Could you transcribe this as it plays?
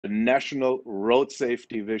the national road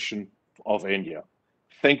safety vision of India.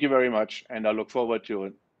 Thank you very much, and I look forward to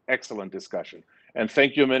an excellent discussion. And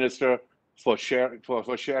thank you, Minister, for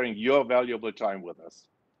sharing your valuable time with us.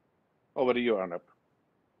 Over to you, Arnab.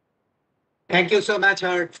 Thank you so much,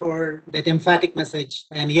 Art, for that emphatic message.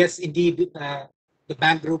 And yes, indeed, the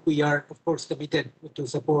bank group, we are, of course, committed to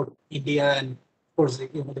support India and, of course,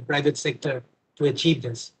 the private sector to achieve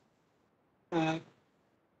this. Uh,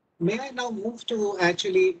 May I now move to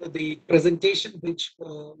actually the presentation which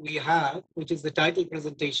we have, which is the title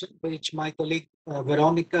presentation, which my colleague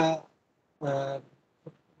Veronica uh,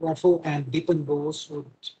 Raffo and Deepan Bose would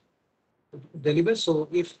deliver. So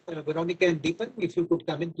if Veronica and Deepan, if you could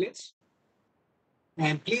come in, please.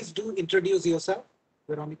 And please do introduce yourself,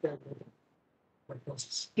 Veronica. You,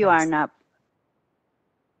 Thanks. Arnab.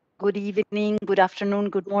 Good evening, good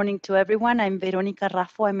afternoon, good morning to everyone. I'm Veronica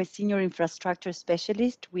Raffo. I'm a senior infrastructure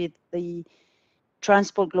specialist with the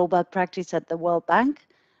Transport Global Practice at the World Bank.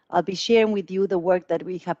 I'll be sharing with you the work that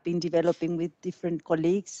we have been developing with different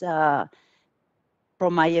colleagues from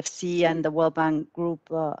IFC and the World Bank Group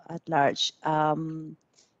at large.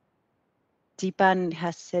 Deepan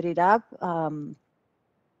has set it up. Can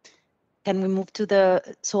we move to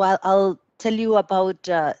the, so I'll tell you about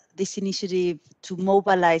this initiative to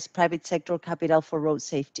mobilize private sector capital for road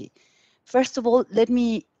safety. First of all, let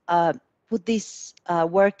me put this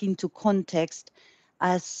work into context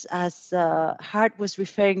as Hart was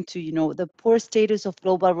referring to, the poor status of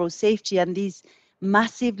global road safety and this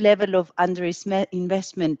massive level of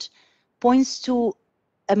underinvestment points to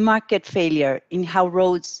a market failure in how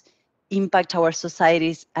roads impact our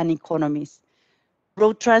societies and economies.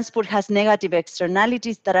 Road transport has negative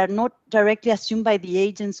externalities that are not directly assumed by the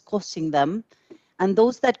agents causing them, and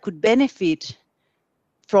those that could benefit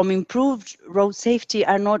from improved road safety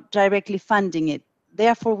are not directly funding it.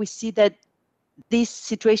 Therefore, we see that this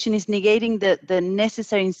situation is negating the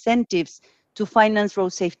necessary incentives to finance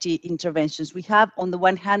road safety interventions. We have, on the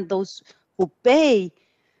one hand, those who pay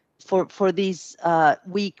for this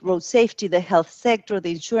weak road safety, the health sector,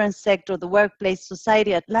 the insurance sector, the workplace,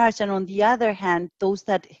 society at large, and on the other hand, those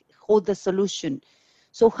that hold the solution.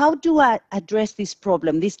 So how do I address this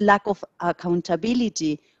problem, this lack of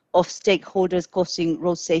accountability of stakeholders causing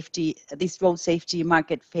road safety, this road safety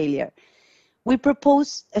market failure? We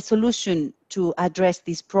propose a solution to address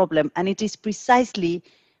this problem, and it is precisely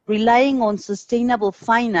relying on sustainable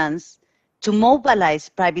finance to mobilize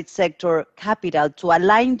private sector capital, to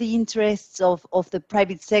align the interests of the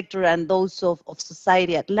private sector and those of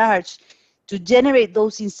society at large, to generate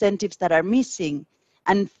those incentives that are missing,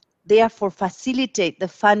 and therefore facilitate the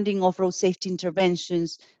funding of road safety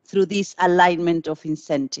interventions through this alignment of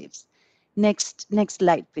incentives. Next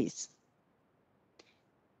slide, please.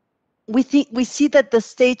 We see that the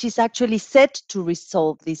stage is actually set to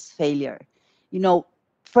resolve this failure.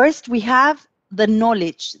 First we have the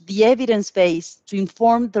knowledge, the evidence base to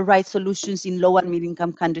inform the right solutions in low and middle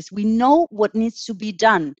income countries. We know what needs to be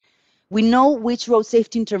done. We know which road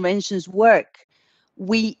safety interventions work.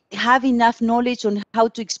 We have enough knowledge on how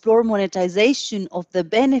to explore monetization of the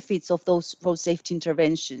benefits of those road safety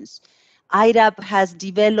interventions. IRAP has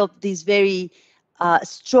developed this very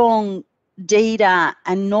strong data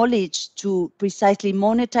and knowledge to precisely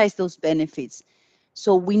monetize those benefits.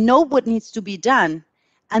 So we know what needs to be done.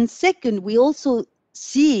 And second, we also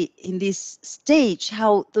see in this stage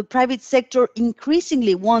how the private sector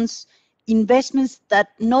increasingly wants investments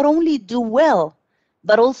that not only do well,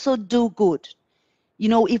 but also do good.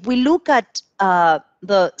 If we look at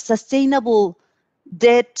the sustainable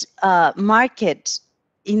debt market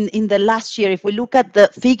in the last year, if we look at the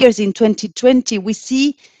figures in 2020, we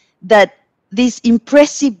see that this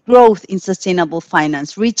impressive growth in sustainable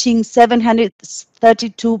finance, reaching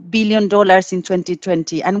 $732 billion in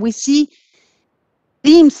 2020. And we see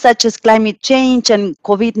themes such as climate change and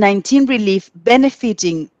COVID-19 relief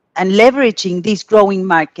benefiting and leveraging this growing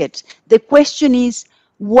market. The question is,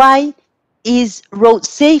 why is road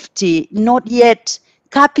safety not yet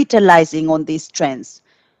capitalizing on these trends?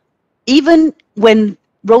 Even when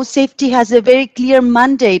road safety has a very clear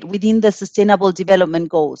mandate within the Sustainable Development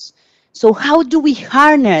Goals. So how do we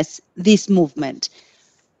harness this movement?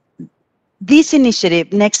 This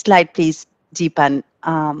initiative, next slide please, Deepan.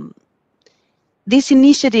 This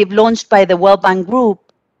initiative launched by the World Bank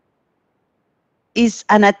Group is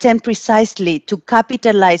an attempt precisely to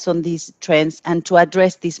capitalize on these trends and to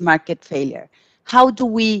address this market failure. How do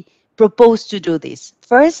we propose to do this?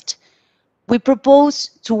 First, we propose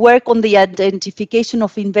to work on the identification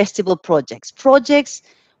of investable projects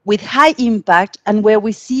with high impact and where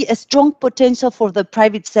we see a strong potential for the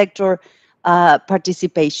private sector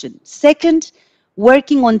participation. Second,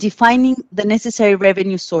 working on defining the necessary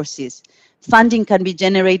revenue sources. Funding can be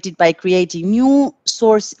generated by creating new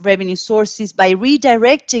revenue sources, by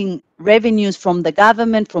redirecting revenues from the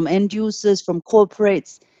government, from end users, from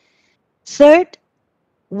corporates. Third,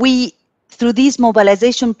 through this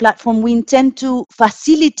mobilization platform, we intend to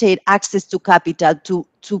facilitate access to capital,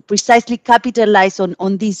 to precisely capitalize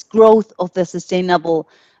on this growth of the sustainable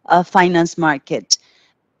finance market.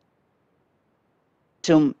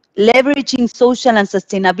 Leveraging social and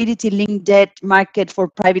sustainability-linked debt market for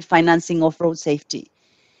private financing of road safety.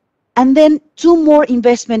 And then 2 more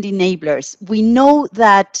investment enablers. We know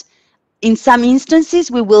that in some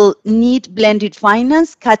instances, we will need blended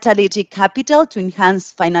finance, catalytic capital to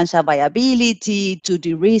enhance financial viability, to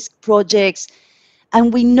de-risk projects.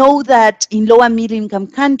 And we know that in low and middle income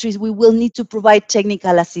countries, we will need to provide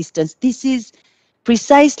technical assistance. This is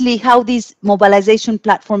precisely how this mobilization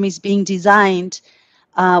platform is being designed,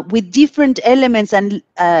 with different elements and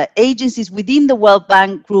agencies within the World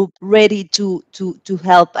Bank Group ready to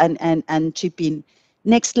help and chip in.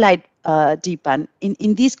 Next slide, Deepan.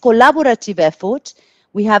 In this collaborative effort,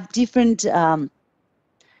 we have different,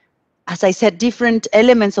 as I said, different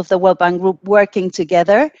elements of the World Bank Group working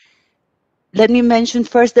together. Let me mention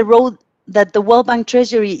first the role that the World Bank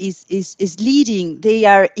Treasury is leading. They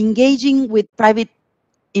are engaging with private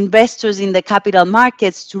investors in the capital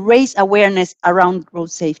markets to raise awareness around road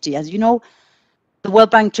safety. As you know, the World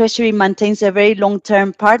Bank Treasury maintains a very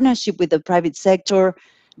long-term partnership with the private sector,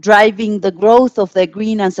 driving the growth of the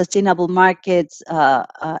green and sustainable markets,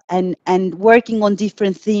 and working on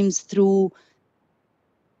different themes through,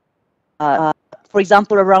 for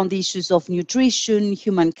example, around the issues of nutrition,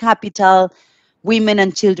 human capital, women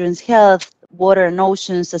and children's health, water and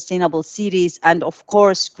oceans, sustainable cities, and of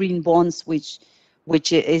course, green bonds, which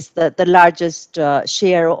is the largest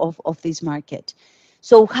share of this market.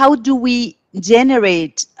 So how do we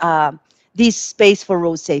generate this space for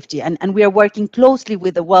road safety? And we are working closely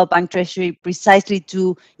with the World Bank Treasury precisely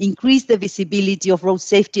to increase the visibility of road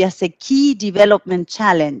safety as a key development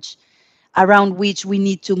challenge around which we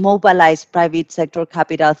need to mobilize private sector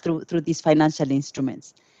capital through these financial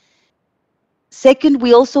instruments. Second,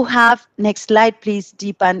 we also have, next slide please,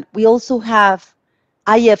 Deepan, we also have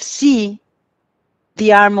IFC,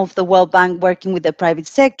 the arm of the World Bank working with the private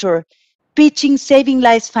sector, pitching saving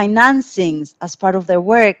lives financings as part of their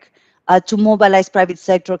work to mobilize private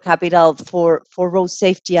sector capital for road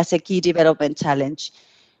safety as a key development challenge.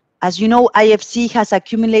 As you know, IFC has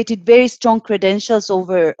accumulated very strong credentials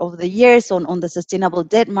over the years on the sustainable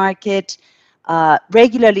debt market,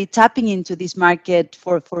 regularly tapping into this market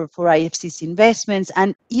for IFC's investments,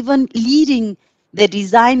 and even leading the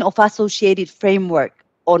design of associated framework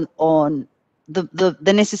on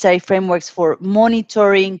the necessary frameworks for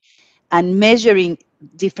monitoring and measuring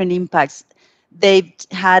different impacts. They've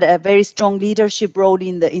had a very strong leadership role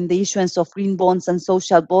in the issuance of green bonds and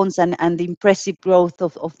social bonds and the impressive growth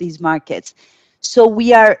of these markets. So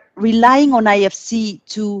we are relying on IFC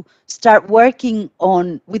to start working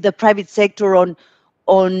with the private sector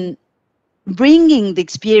on bringing the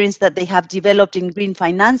experience that they have developed in green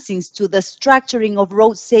financings to the structuring of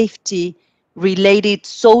road safety related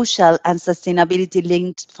social and sustainability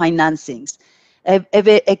linked financings.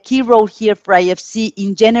 A key role here for IFC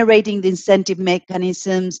in generating the incentive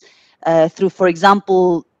mechanisms through, for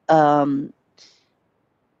example,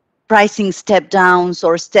 pricing step downs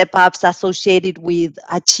or step ups associated with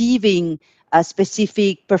achieving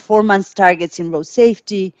specific performance targets in road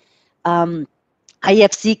safety.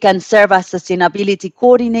 IFC can serve as sustainability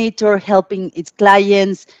coordinator, helping its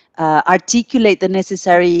clients articulate the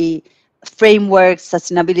necessary frameworks,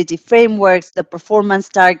 sustainability frameworks, the performance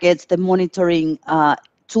targets, the monitoring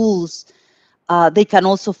tools. They can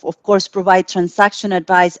also, of course, provide transaction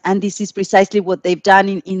advice, and this is precisely what they've done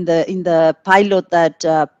in the pilot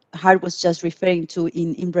that Hart was just referring to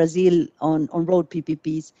in Brazil on road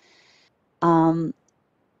PPPs.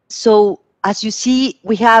 So as you see,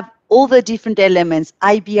 we have all the different elements,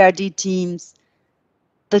 IBRD teams,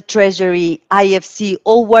 the Treasury, IFC,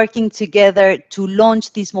 all working together to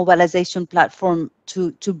launch this mobilization platform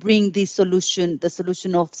to bring this solution, the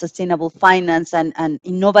solution of sustainable finance and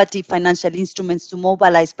innovative financial instruments to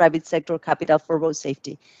mobilize private sector capital for road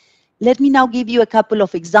safety. Let me now give you a couple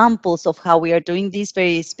of examples of how we are doing these,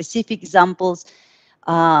 very specific examples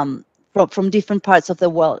from different parts of the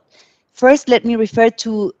world. First, let me refer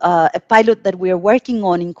to a pilot that we are working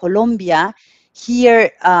on in Colombia.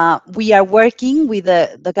 Here, we are working with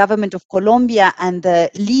the government of Colombia and the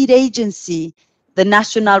lead agency, the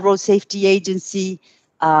National Road Safety Agency,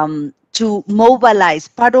 to mobilize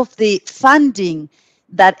part of the funding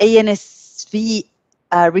that ANSV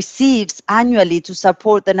receives annually to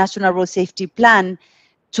support the National Road Safety Plan,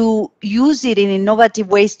 to use it in innovative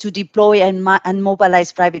ways to deploy and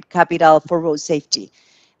mobilize private capital for road safety.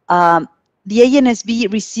 The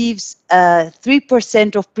ANSB receives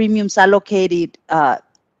 3% of premiums allocated,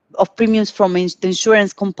 of premiums from the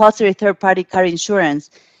insurance, compulsory third-party car insurance,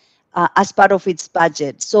 as part of its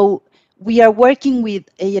budget. So we are working with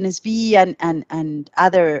ANSB and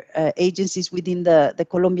other agencies within the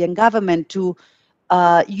Colombian government to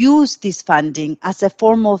use this funding as a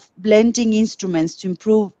form of blending instruments to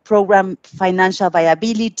improve program financial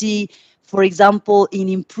viability, for example, in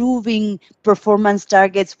improving performance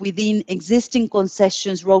targets within existing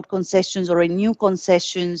concessions, road concessions, or in new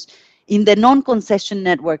concessions, in the non-concession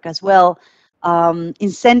network as well,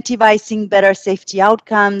 incentivizing better safety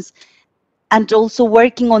outcomes, and also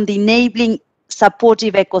working on the enabling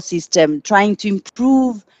supportive ecosystem, trying to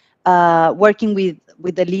improve, working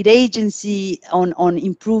with the lead agency on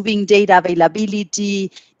improving data availability,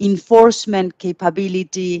 enforcement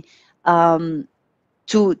capability,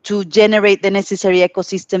 to generate the necessary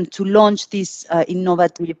ecosystem to launch these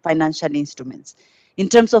innovative financial instruments. In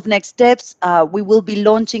terms of next steps, we will be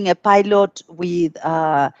launching a pilot with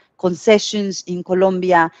concessions in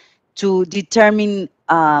Colombia to determine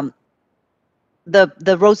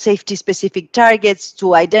the road safety specific targets,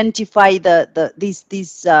 to identify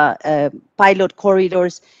these pilot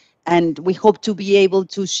corridors, and we hope to be able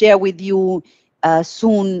to share with you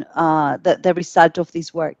soon the result of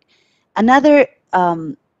this work. Another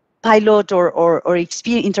pilot or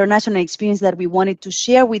experience, international experience that we wanted to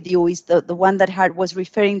share with you is the one that Hart was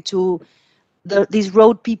referring to, this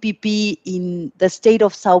road PPP in the state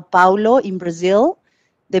of Sao Paulo in Brazil,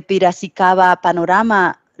 the Piracicaba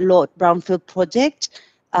Panorama Brownfield project.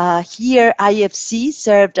 Here, IFC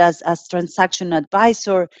served as transaction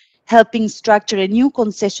advisor, helping structure a new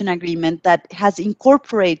concession agreement that has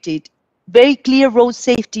incorporated very clear road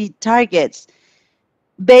safety targets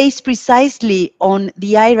based precisely on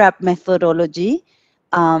the IRAP methodology.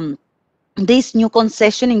 This new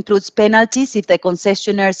concession includes penalties if the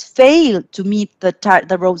concessionaires fail to meet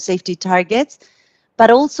the road safety targets, but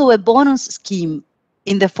also a bonus scheme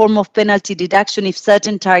in the form of penalty deduction if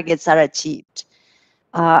certain targets are achieved.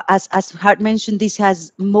 As Hart mentioned, this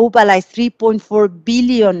has mobilized $3.4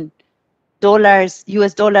 billion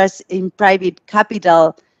US dollars in private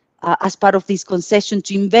capital as part of this concession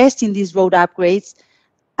to invest in these road upgrades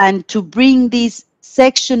and to bring this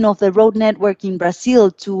section of the road network in Brazil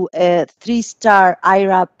to a 3-star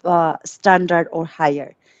IRAP standard or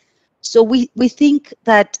higher. So we think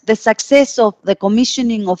that the success of the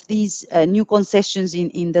commissioning of these new concessions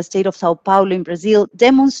in the state of Sao Paulo in Brazil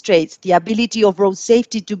demonstrates the ability of road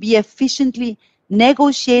safety to be efficiently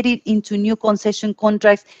negotiated into new concession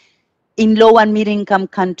contracts in low and mid-income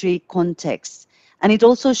country contexts. And it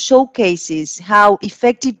also showcases how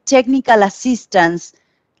effective technical assistance,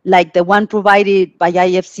 like the one provided by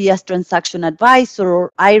IFC as transaction advisor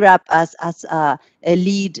or IRAP as a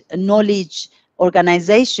lead knowledge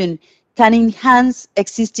organization, can enhance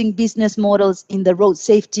existing business models in the road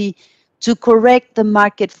safety to correct the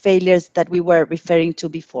market failures that we were referring to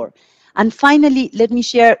before. And finally, let me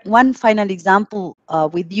share one final example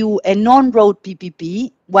with you, a non-road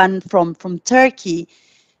PPP, one from Turkey.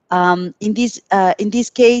 In this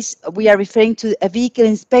case, we are referring to a vehicle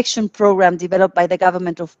inspection program developed by the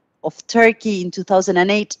government of Turkey in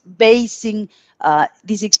 2008, basing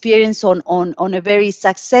this experience on a very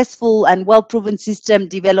successful and well-proven system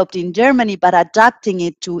developed in Germany, but adapting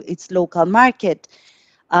it to its local market.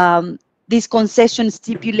 This concession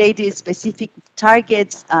stipulated specific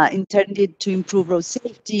targets intended to improve road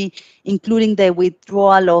safety, including the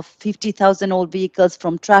withdrawal of 50,000 old vehicles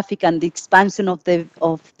from traffic and the expansion of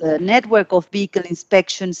the network of vehicle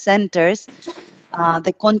inspection centers.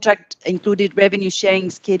 The contract included revenue sharing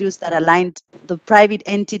schedules that aligned the private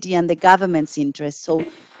entity and the government's interests. So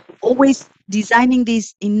always designing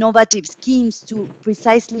these innovative schemes to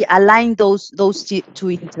precisely align those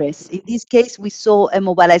two interests. In this case, we saw a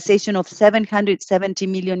mobilization of $770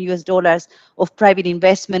 million US dollars of private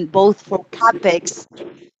investment, both for capex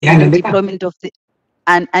and the deployment of the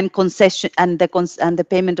and concession and the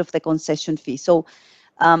payment of the concession fee. So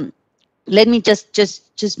let me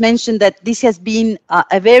just mention that this has been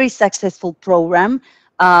a very successful program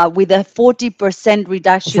with a 40%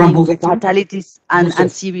 reduction in fatalities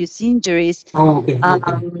and serious injuries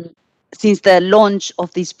since the launch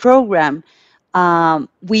of this program,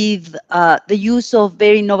 with the use of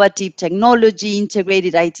very innovative technology,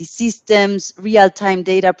 integrated IT systems, real-time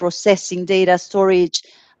data processing, data storage,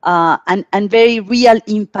 and very real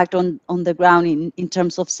impact on the ground in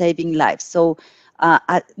terms of saving lives. So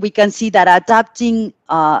we can see that adapting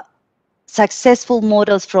successful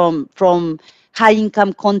models from high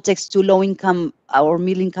income context to low income or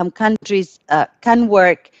middle income countries can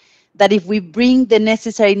work. That if we bring the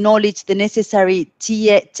necessary knowledge, the necessary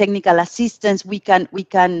technical assistance, we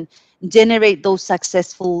can generate those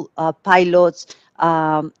successful pilots,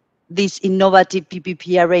 these innovative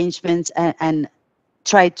PPP arrangements, and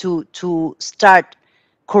try to start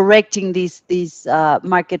correcting this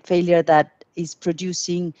market failure that is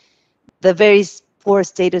producing the very poor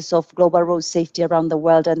status of global road safety around the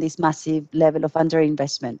world and this massive level of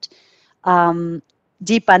underinvestment.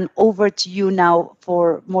 Deepan, over to you now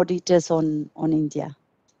for more details on India.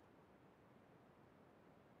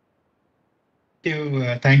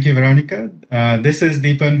 Thank you, Veronica. This is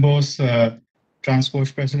Deepan Bose, transport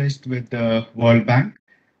specialist with the World Bank.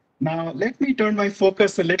 Now, let me turn my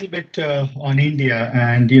focus a little bit on India,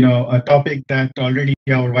 and a topic that already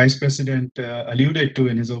our Vice President alluded to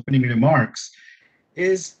in his opening remarks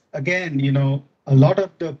is, again, a lot of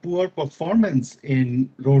the poor performance in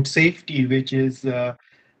road safety, which is a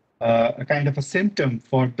kind of a symptom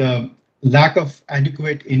for the lack of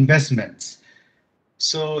adequate investments.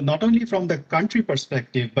 So not only from the country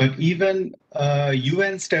perspective, but even a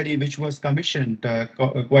UN study which was commissioned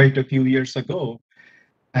quite a few years ago,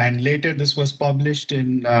 and later this was published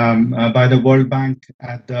in by the World Bank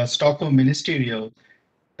at the Stockholm Ministerial,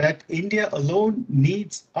 that India alone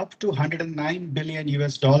needs up to 109 billion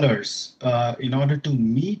US dollars in order to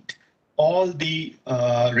meet all the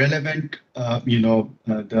relevant,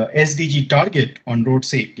 the SDG target on road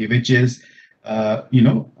safety, which is,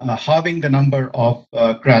 halving the number of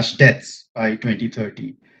crash deaths by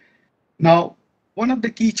 2030. Now, one of the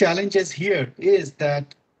key challenges here is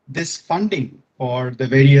that this funding for the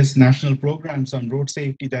various national programs on road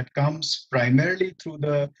safety that comes primarily through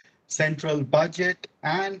the central budget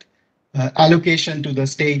and allocation to the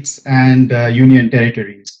states and union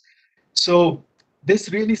territories. So this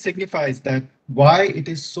really signifies that why it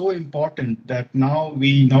is so important that now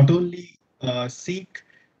we not only seek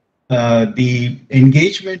the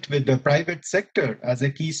engagement with the private sector as a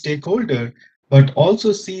key stakeholder, but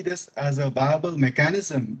also see this as a viable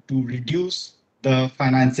mechanism to reduce the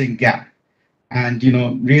financing gap. And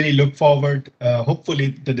really look forward,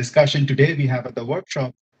 hopefully the discussion today we have at the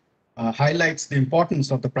workshop highlights the importance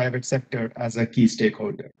of the private sector as a key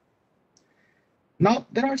stakeholder. Now,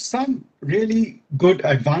 there are some really good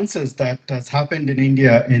advances that has happened in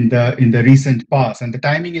India in the recent past, and the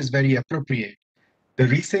timing is very appropriate. The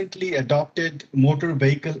recently adopted Motor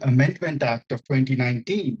Vehicle Amendment Act of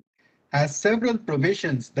 2019 has several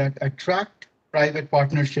provisions that attract private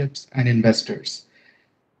partnerships and investors.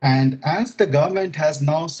 And as the government has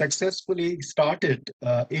now successfully started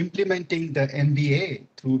implementing the MVA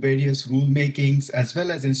through various rulemakings as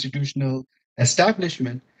well as institutional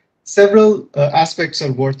establishment, several aspects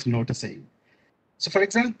are worth noticing. So, for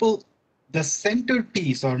example, the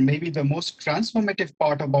centerpiece, or maybe the most transformative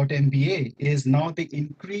part about MBA, is now the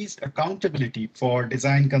increased accountability for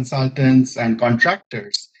design consultants and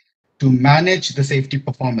contractors to manage the safety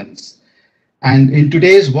performance. And in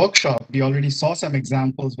today's workshop, we already saw some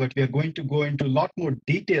examples, but we are going to go into a lot more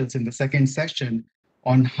details in the second session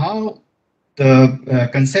on how the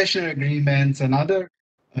concession agreements and other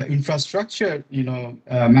infrastructure,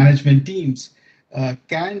 management teams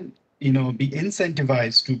can, be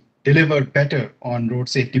incentivized to deliver better on road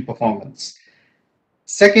safety performance.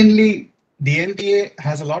 Secondly, the MBA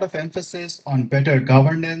has a lot of emphasis on better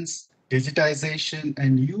governance, digitization,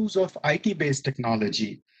 and use of IT-based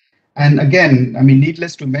technology. And again,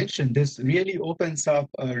 needless to mention, this really opens up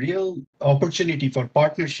a real opportunity for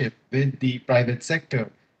partnership with the private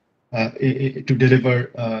sector to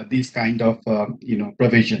deliver these kind of,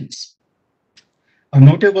 provisions. A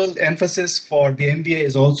notable emphasis for the MBA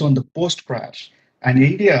is also on the post-crash. And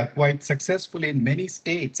India, quite successfully in many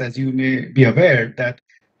states, as you may be aware, that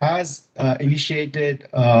has initiated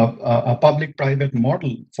a public-private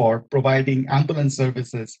model for providing ambulance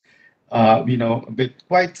services, with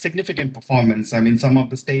quite significant performance. Some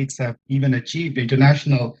of the states have even achieved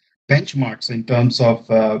international benchmarks in terms of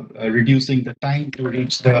reducing the time to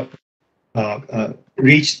reach the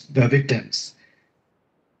victims.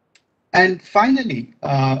 And finally,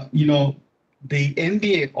 the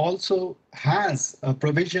MBA also has a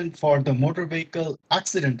provision for the Motor Vehicle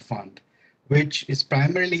Accident Fund, which is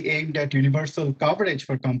primarily aimed at universal coverage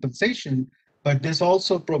for compensation, but this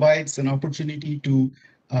also provides an opportunity to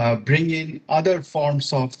bring in other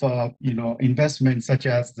forms of, investment, such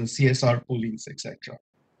as the CSR poolings, etc.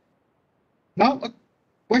 Now, a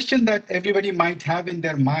question that everybody might have in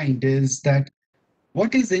their mind is that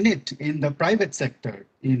what is in it in the private sector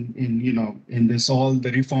in this all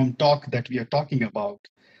the reform talk that we are talking about.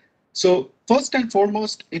 So first and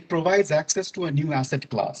foremost, it provides access to a new asset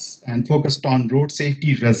class and focused on road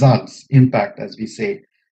safety results, impact, as we say.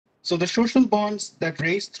 So the social bonds that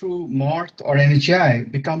raised through MORTH or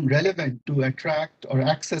NHI become relevant to attract or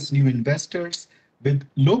access new investors with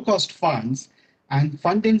low-cost funds and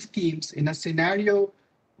funding schemes in a scenario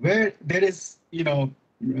where there is,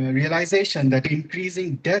 realization that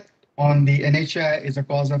increasing debt on the NHI is a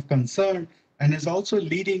cause of concern and is also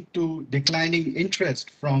leading to declining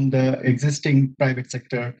interest from the existing private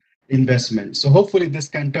sector investment. So hopefully this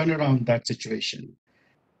can turn around that situation.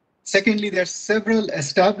 Secondly, there are several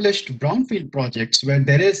established brownfield projects where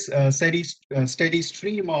there is a steady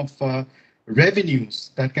stream of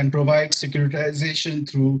revenues that can provide securitization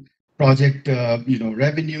through project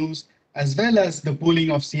revenues, as well as the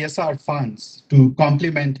pooling of CSR funds to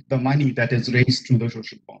complement the money that is raised through the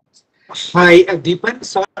social bonds. Hi, Deepan.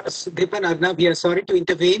 Deepan Arnab here. Sorry to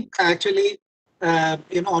intervene. Actually,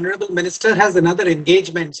 Honorable Minister has another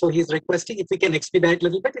engagement, so he's requesting if we can expedite a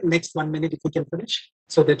little bit in next 1 minute, if we can finish,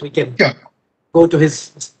 so that we can go to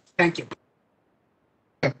his. Thank you.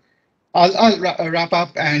 I'll wrap up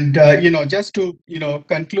and just to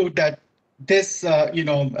conclude that this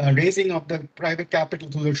raising of the private capital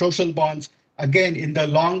through the social bonds, again in the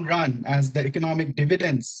long run, as the economic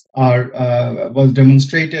dividends are was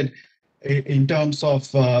demonstrated in terms of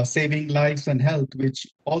saving lives and health, which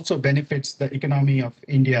also benefits the economy of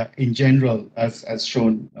India in general, as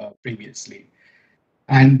shown previously.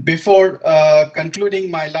 And before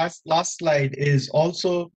concluding, my last slide is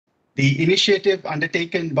also the initiative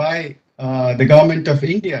undertaken by the government of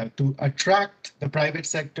India to attract the private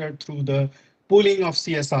sector through the pooling of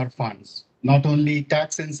CSR funds, not only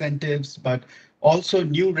tax incentives, but also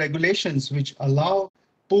new regulations which allow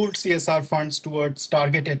pooled CSR funds towards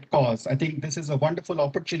targeted cause. I think this is a wonderful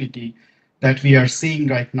opportunity that we are seeing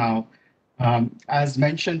right now. As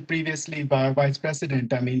mentioned previously by Vice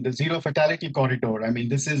President, I mean, the zero fatality corridor, I mean,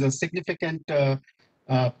 this is a significant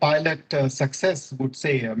pilot success, would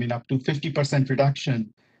say, I mean, up to 50%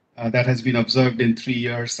 reduction that has been observed in 3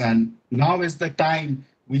 years. And now is the time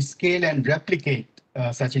we scale and replicate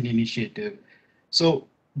such an initiative. So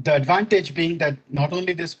the advantage being that not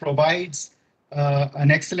only this provides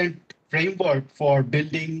an excellent framework for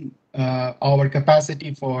building our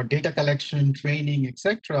capacity for data collection, training,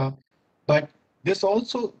 etc., but this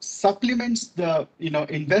also supplements the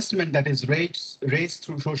investment that is raised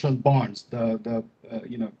through social bonds,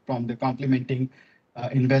 from the complementing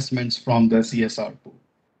investments from the CSR pool.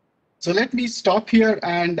 So let me stop here,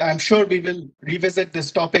 and I'm sure we will revisit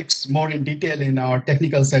these topics more in detail in our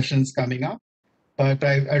technical sessions coming up. But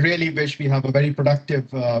I really wish we have a very productive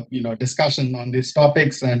discussion on these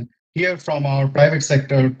topics and hear from our private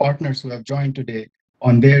sector partners who have joined today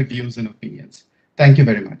on their views and opinions. Thank you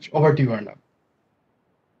very much. Over to you, Arnab.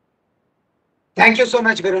 Thank you so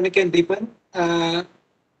much, Veronica and Deepan.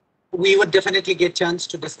 We would definitely get a chance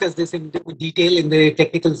to discuss this in detail in the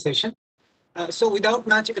technical session. So without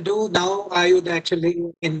much ado, now I would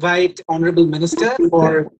actually invite Honorable Minister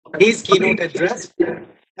for his keynote address.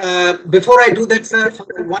 Before I do that, sir,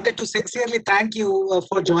 I wanted to sincerely thank you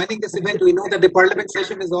for joining this event. We know that the Parliament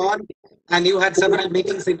session is on, and you had several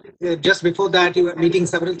meetings. Just before that, you were meeting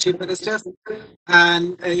several chief ministers,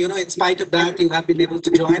 and in spite of that, you have been able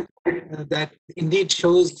to join. That indeed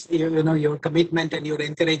shows your commitment and your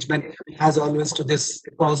encouragement, as always, to this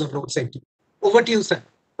cause of road safety. Over to you, sir,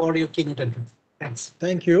 for your keynote address. Thanks.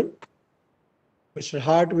 Thank you, Mr.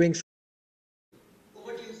 Hartwing.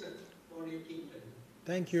 Over to you, sir, for your keynote address.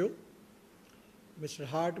 Thank you, Mr.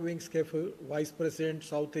 Hartwing Skeffel, Vice President,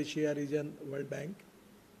 South Asia Region, World Bank.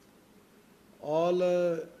 All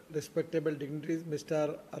respectable dignitaries,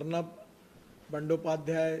 Mr. Arnab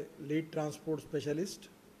Bandopadhyay, Lead Transport Specialist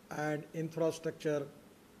and Infrastructure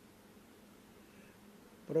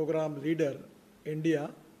Program Leader, India.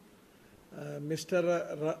 Mr.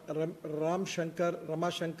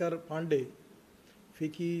 Ramashankar Pandey,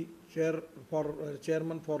 FICCI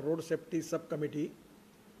Chairman for Road Safety Subcommittee.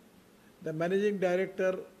 The Managing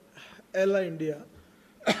Director, Ella India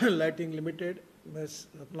Lighting Limited, Ms.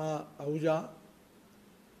 Ratna Ahuja,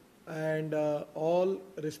 and all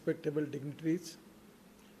respectable dignitaries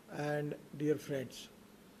and dear friends.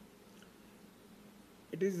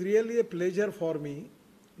 It is really a pleasure for me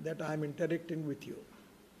that I am interacting with you,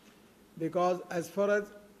 because as far as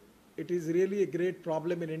it is really a great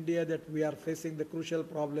problem in India that we are facing the crucial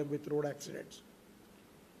problem with road accidents.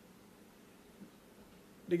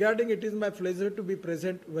 Regarding it is my pleasure to be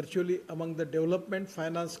present virtually among the development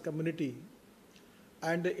finance community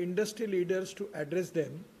and the industry leaders to address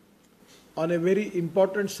them on a very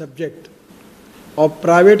important subject of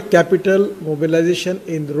private capital mobilization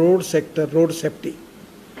in road sector, road safety.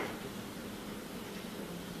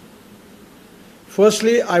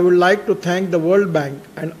 Firstly, I would like to thank the World Bank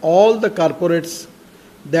and all the corporates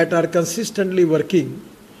that are consistently working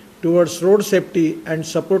towards road safety and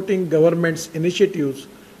supporting government's initiatives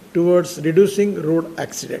towards reducing road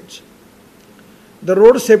accidents. The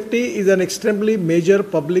road safety is an extremely major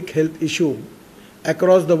public health issue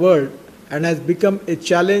across the world and has become a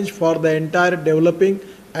challenge for the entire developing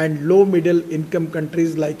and low middle income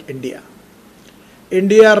countries like India.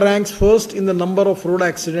 India ranks first in the number of road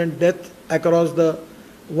accident deaths across the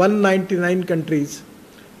 199 countries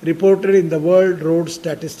reported in the World Road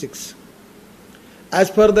Statistics. As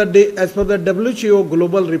per the WHO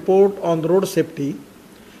Global Report on Road Safety,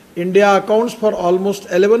 India accounts for almost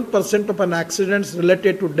 11% of an accidents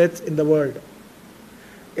related to deaths in the world.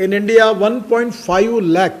 In India,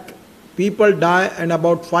 1.5 lakh people die and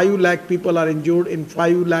about 5 lakh people are injured in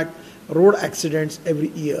 5 lakh road accidents every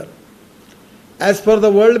year. As per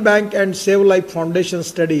the World Bank and Save Life Foundation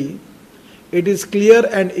study, it is clear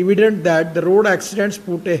and evident that the road accidents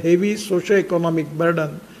put a heavy socio-economic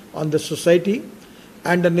burden on the society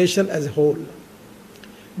and the nation as a whole.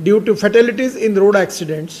 Due to fatalities in road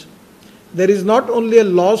accidents, there is not only a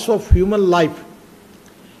loss of human life,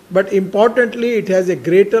 but importantly, it has a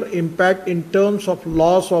greater impact in terms of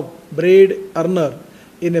loss of bread earner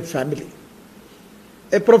in a family,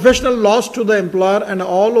 a professional loss to the employer, and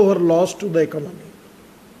all over loss to the economy.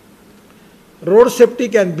 Road safety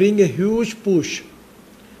can bring a huge push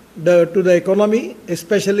to the economy,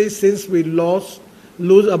 especially since we lose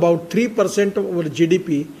about 3% of our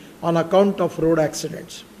GDP on account of road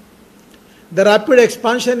accidents. The rapid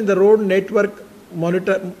expansion in the road network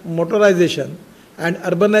motorization and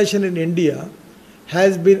urbanization in India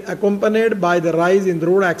has been accompanied by the rise in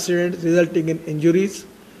road accidents resulting in injuries,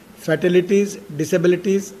 fatalities,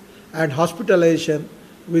 disabilities, and hospitalization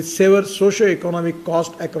with severe socio-economic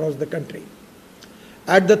costs across the country.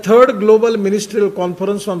 At the third Global Ministerial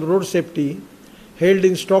Conference on Road Safety held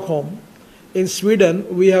in Stockholm, in Sweden,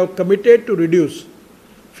 we have committed to reduce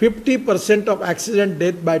 50% of accident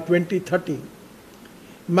death by 2030.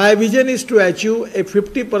 My vision is to achieve a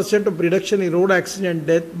 50% of reduction in road accident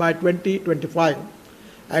death by 2025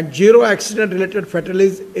 and zero accident-related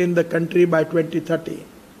fatalities in the country by 2030.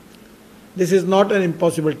 This is not an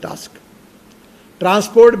impossible task.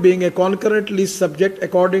 Transport being a concurrent list subject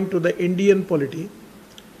according to the Indian polity,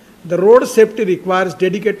 the road safety requires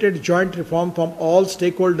dedicated joint reform from all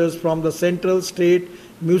stakeholders from the central, state,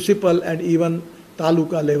 municipal, and even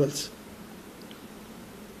taluka levels.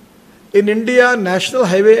 In India, national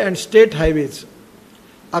highway and state highways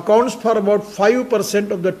accounts for about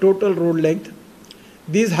 5% of the total road length.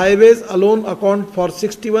 These highways alone account for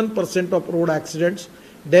 61% of road accidents,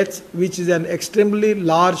 deaths, which is an extremely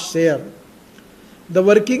large share. The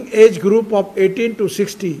working age group of 18 to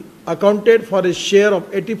 60 accounted for a share of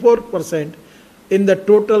 84% in the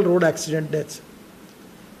total road accident deaths.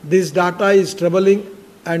 This data is troubling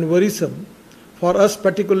and worrisome for us,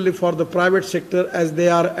 particularly for the private sector, as they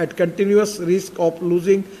are at continuous risk of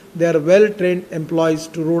losing their well-trained employees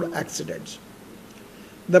to road accidents.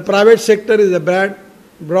 The private sector is a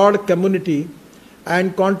broad community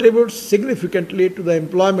and contributes significantly to the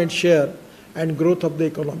employment share and growth of the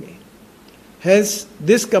economy. Hence,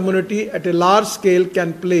 this community at a large scale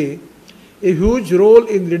can play a huge role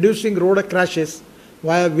in reducing road crashes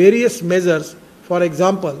via various measures. For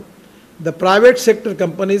example, the private sector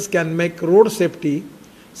companies can make road safety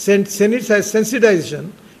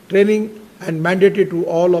sensitization training and mandatory to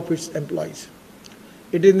all of its employees.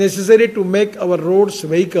 It is necessary to make our roads,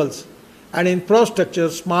 vehicles, and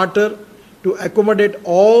infrastructure smarter to accommodate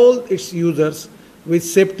all its users with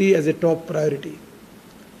safety as a top priority.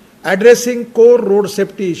 Addressing core road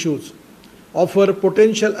safety issues offer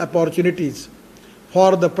potential opportunities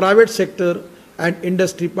for the private sector and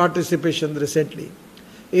industry participation recently.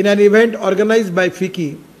 In an event organized by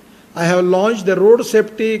FICCI, I have launched the road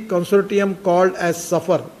safety consortium called as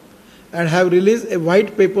SUFFER and have released a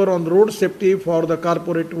white paper on road safety for the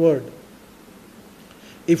corporate world.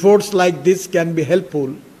 Efforts like this can be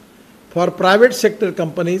helpful for private sector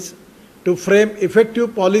companies to frame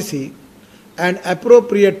effective policy and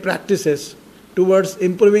appropriate practices towards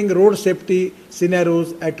improving road safety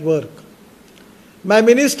scenarios at work. My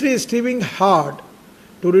ministry is striving hard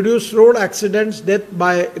to reduce road accidents death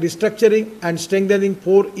by restructuring and strengthening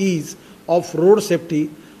 4 E's of road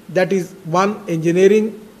safety, that is 1.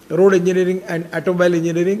 Engineering, road engineering and automobile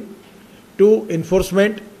engineering, 2.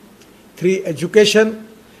 Enforcement, 3. Education,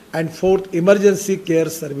 and fourth, emergency care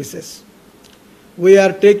services. We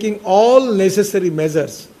are taking all necessary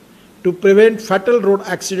measures to prevent fatal road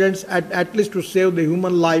accidents and at least to save the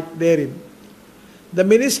human life therein. The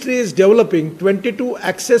ministry is developing 22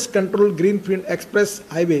 access controlled greenfield express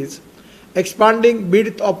highways, expanding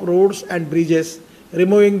width of roads and bridges,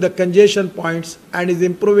 removing the congestion points, and is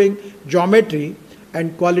improving geometry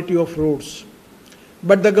and quality of roads.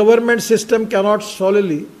 But the government system cannot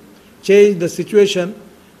solely change the situation.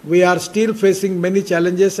 We are still facing many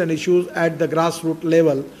challenges and issues at the grassroots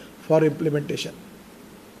level for implementation.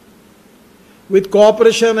 With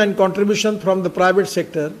cooperation and contribution from the private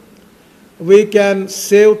sector, we can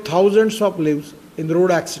save thousands of lives in road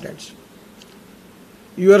accidents.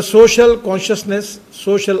 Your social consciousness,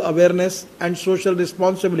 social awareness, and social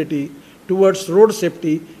responsibility towards road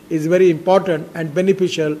safety is very important and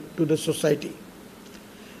beneficial to the society.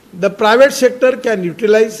 The private sector can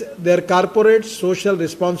utilize their corporate social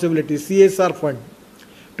responsibility (CSR) fund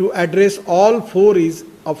to address all four E's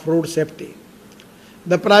of road safety.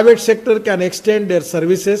 The private sector can extend their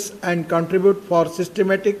services and contribute for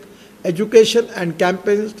systematic education and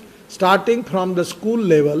campaigns starting from the school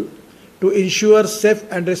level to ensure safe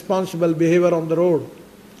and responsible behavior on the road.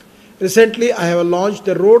 Recently, I have launched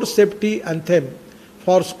the Road Safety Anthem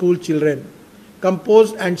for school children,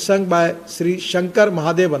 composed and sung by Sri Shankar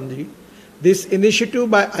Mahadevanji. This initiative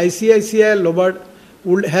by ICICI Lombard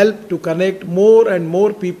would help to connect more and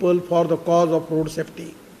more people for the cause of road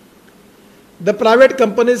safety. The private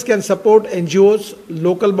companies can support NGOs,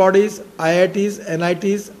 local bodies, IITs,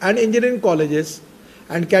 NITs, and engineering colleges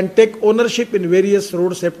and can take ownership in various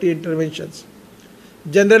road safety interventions.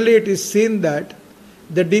 Generally, it is seen that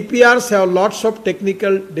the DPRs have lots of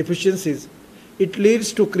technical deficiencies. It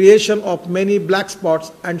leads to creation of many black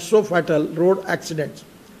spots and so fatal road accidents.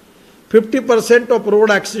 50% of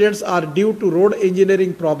road accidents are due to road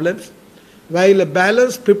engineering problems, while a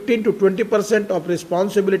balanced 15 to 20% of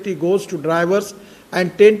responsibility goes to drivers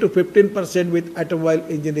and 10 to 15% with automobile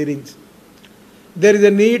engineering. There is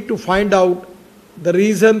a need to find out the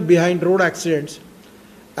reason behind road accidents,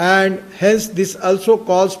 and hence this also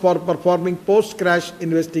calls for performing post-crash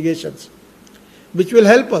investigations, which will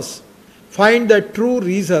help us find the true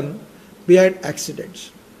reason behind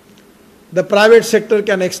accidents. The private sector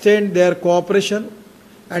can extend their cooperation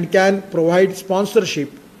and can provide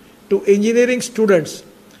sponsorship to engineering students,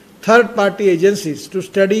 third-party agencies to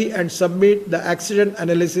study and submit the accident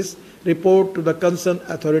analysis report to the concerned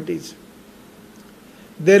authorities.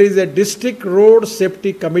 There is a district road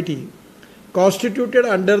safety committee constituted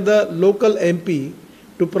under the local MP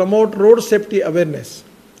to promote road safety awareness.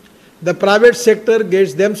 The private sector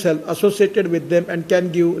gets themselves associated with them and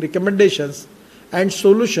can give recommendations and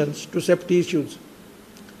solutions to safety issues.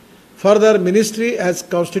 Further, Ministry has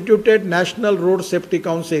constituted National Road Safety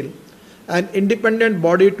Council, an independent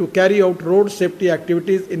body to carry out road safety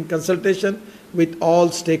activities in consultation with all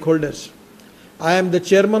stakeholders. I am the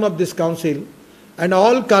chairman of this council, and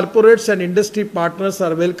all corporates and industry partners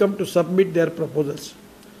are welcome to submit their proposals.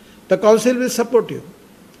 The council will support you.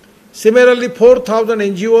 Similarly, 4,000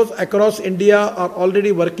 NGOs across India are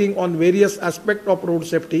already working on various aspects of road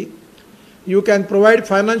safety. You can provide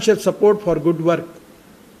financial support for good work.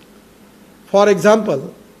 For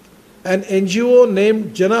example, an NGO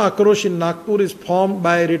named Jana Akrosh in Nagpur is formed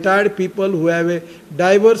by retired people who have a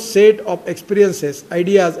diverse set of experiences,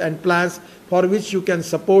 ideas and plans for which you can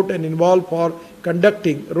support and involve for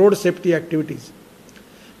conducting road safety activities.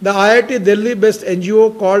 The IIT Delhi-based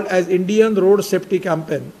NGO called as Indian Road Safety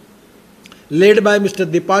Campaign, led by Mr.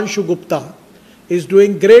 Dipanshu Gupta, is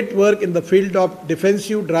doing great work in the field of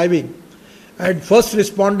defensive driving and first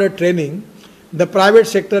responder training. The private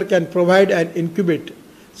sector can provide and incubate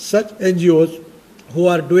such NGOs who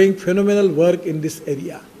are doing phenomenal work in this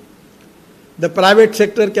area. The private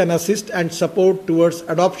sector can assist and support towards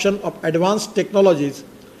adoption of advanced technologies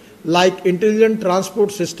like Intelligent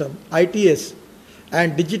Transport System, ITS,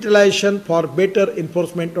 and digitalization for better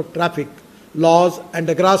enforcement of traffic laws and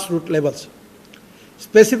the grassroots levels.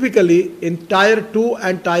 Specifically, in Tier 2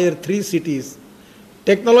 and Tier 3 cities,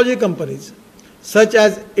 technology companies such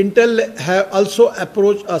as Intel have also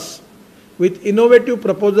approached us with innovative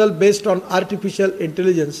proposals based on artificial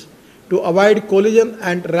intelligence to avoid collision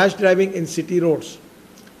and rash driving in city roads.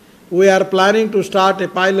 We are planning to start a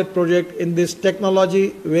pilot project in this technology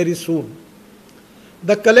very soon.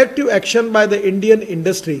 The collective action by the Indian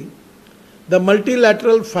industry, the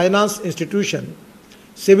multilateral finance institution,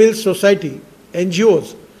 civil society,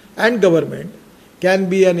 NGOs, and government can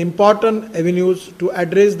be an important avenues to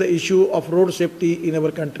address the issue of road safety in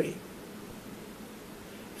our country.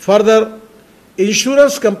 Further,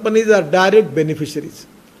 insurance companies are direct beneficiaries.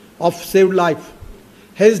 of saved life.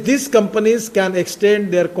 Hence, these companies can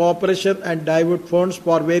extend their cooperation and divert funds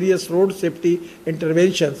for various road safety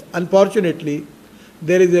interventions. Unfortunately,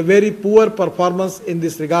 there is a very poor performance in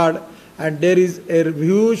this regard, and there is a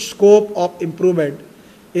huge scope of improvement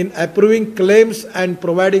in approving claims and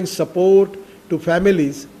providing support to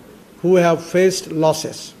families who have faced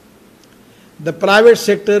losses. The private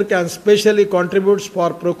sector can specially contribute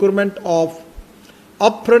for procurement of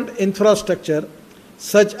upfront infrastructure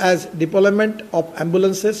such as deployment of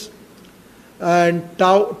ambulances and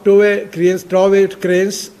towaway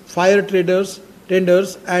cranes, fire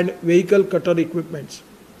tenders, and vehicle cutter equipments.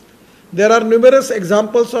 There are numerous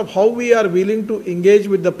examples of how we are willing to engage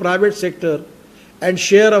with the private sector and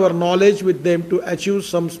share our knowledge with them to achieve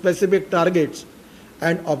some specific targets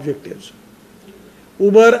and objectives.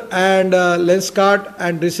 Uber and Lenskart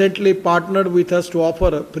and recently partnered with us to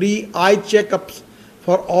offer free eye checkups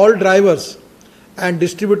for all drivers and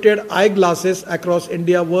distributed eyeglasses across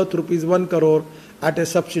India worth rupees 1 crore at a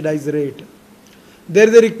subsidized rate. There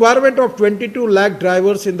is a requirement of 22 lakh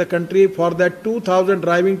drivers in the country. For that, 2,000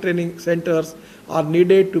 driving training centers are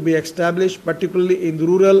needed to be established, particularly in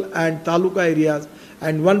rural and taluka areas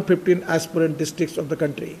and 115 aspirant districts of the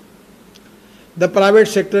country. The private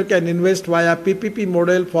sector can invest via PPP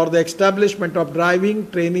model for the establishment of driving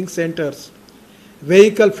training centers,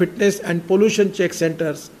 vehicle fitness and pollution check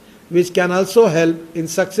centers, which can also help in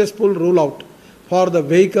successful rollout for the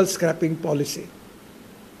vehicle scrapping policy.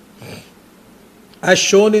 As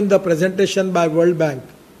shown in the presentation by World Bank,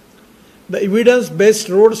 the evidence-based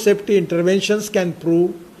road safety interventions can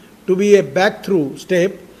prove to be a back-through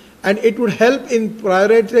step, and it would help in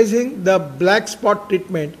prioritizing the black spot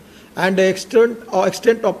treatment and the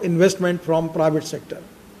extent of investment from private sector.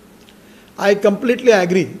 I completely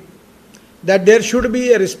agree that there should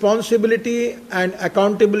be a responsibility and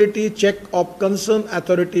accountability check of concerned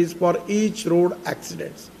authorities for each road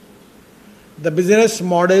accidents. The business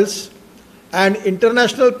models and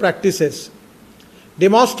international practices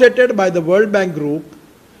demonstrated by the World Bank Group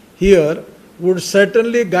here would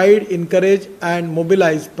certainly guide, encourage and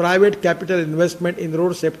mobilize private capital investment in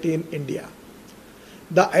road safety in India.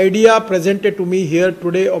 The idea presented to me here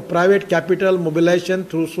today of private capital mobilization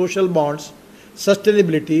through social bonds,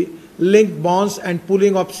 sustainability, linked bonds and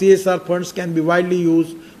pooling of CSR funds can be widely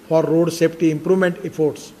used for road safety improvement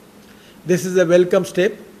efforts. This is a welcome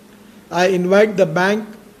step. I invite the bank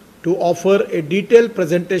to offer a detailed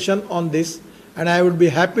presentation on this, and I would be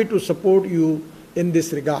happy to support you in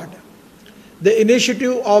this regard. The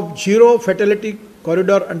initiative of Zero Fatality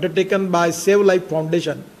Corridor undertaken by Save Life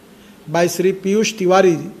Foundation by Sri Piyush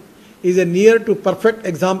Tiwari is a near to perfect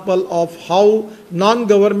example of how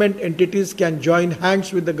non-government entities can join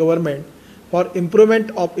hands with the government for improvement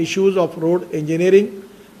of issues of road engineering,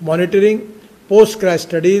 monitoring, post-crash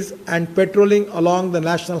studies and patrolling along the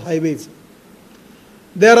national highways.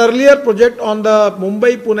 Their earlier project on the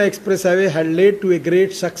Mumbai-Pune Express Highway had led to a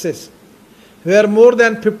great success, where more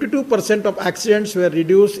than 52% of accidents were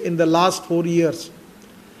reduced in the last 4 years.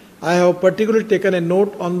 I have particularly taken a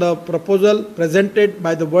note on the proposal presented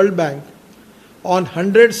by the World Bank on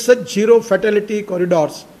 100 such zero fatality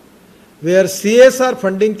corridors, where CSR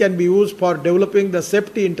funding can be used for developing the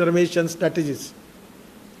safety intervention strategies.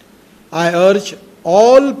 I urge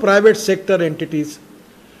all private sector entities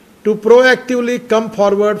to proactively come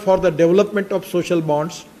forward for the development of social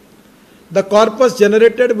bonds. The corpus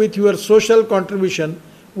generated with your social contribution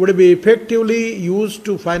would be effectively used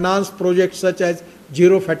to finance projects such as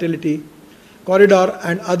Zero Fatality Corridor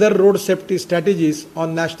and other road safety strategies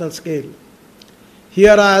on national scale.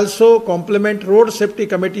 Here I also compliment Road Safety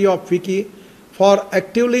Committee of FICCI for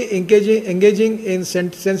actively engaging in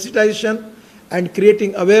sensitization and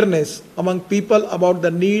creating awareness among people about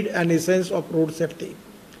the need and essence of road safety.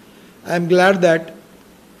 I am glad that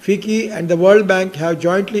FICCI and the World Bank have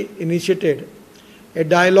jointly initiated a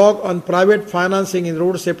dialogue on private financing in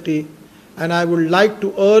road safety, and I would like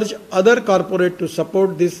to urge other corporates to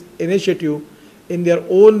support this initiative in their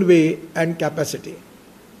own way and capacity.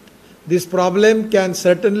 This problem can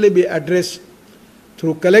certainly be addressed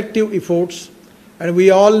through collective efforts, and we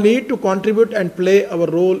all need to contribute and play our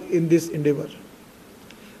role in this endeavor.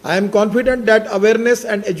 I am confident that awareness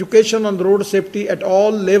and education on road safety at all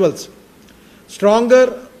levels,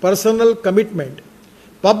 stronger personal commitment,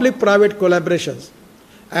 public-private collaborations,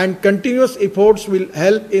 and continuous efforts will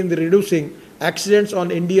help in reducing accidents on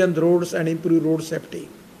Indian roads and improve road safety.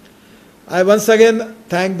 I once again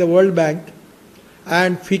thank the World Bank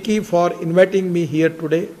and FICCI for inviting me here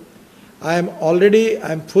today. I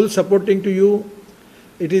am full supporting to you.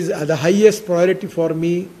 It is the highest priority for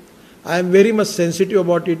me. I am very much sensitive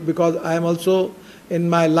about it because I am also in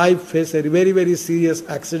my life faced a very, very serious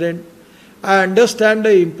accident. I understand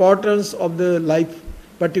the importance of the life,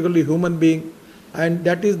 particularly human being, and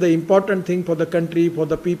that is the important thing for the country, for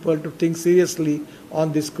the people to think seriously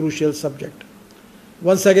on this crucial subject.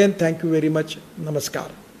 Once again, thank you very much. Namaskar.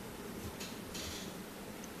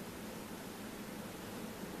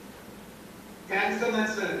 Thanks so much,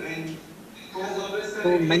 sir. And as always, sir,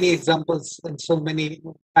 so many examples and so many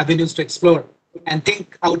avenues to explore and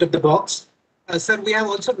think out of the box. Sir, we have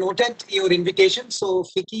also noted your invitation. So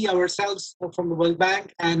FICCI ourselves from the World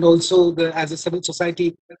Bank and also as a civil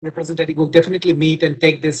society representative will definitely meet and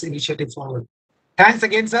take this initiative forward. Thanks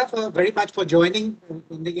again, sir, very much for joining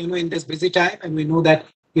in this busy time. And we know that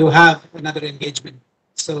you have another engagement.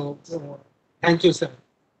 So thank you, sir.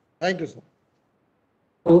 Thank you, sir.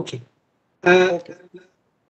 Okay. Okay.